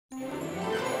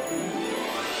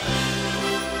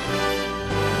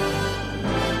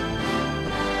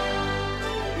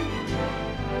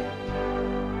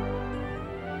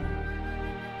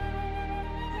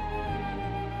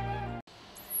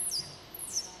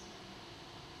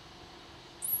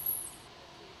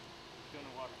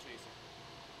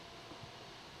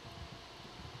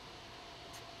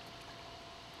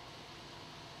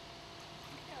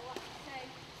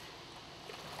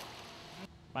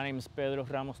My name is Pedro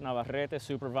Ramos Navarrete,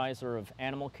 Supervisor of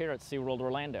Animal Care at SeaWorld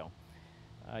Orlando.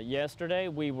 Yesterday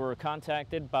we were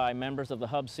contacted by members of the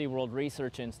Hub SeaWorld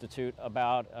Research Institute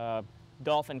about a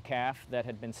dolphin calf that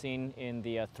had been seen in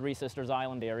the Three Sisters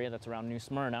Island area, that's around New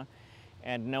Smyrna,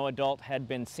 and no adult had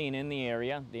been seen in the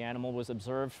area. The animal was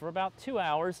observed for about 2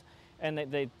 hours, and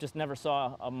they just never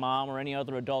saw a mom or any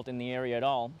other adult in the area at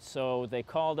all. So they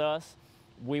called us.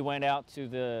 We went out to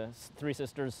the Three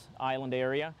Sisters Island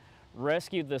area,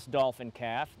 rescued this dolphin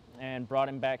calf, and brought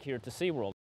him back here to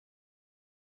SeaWorld.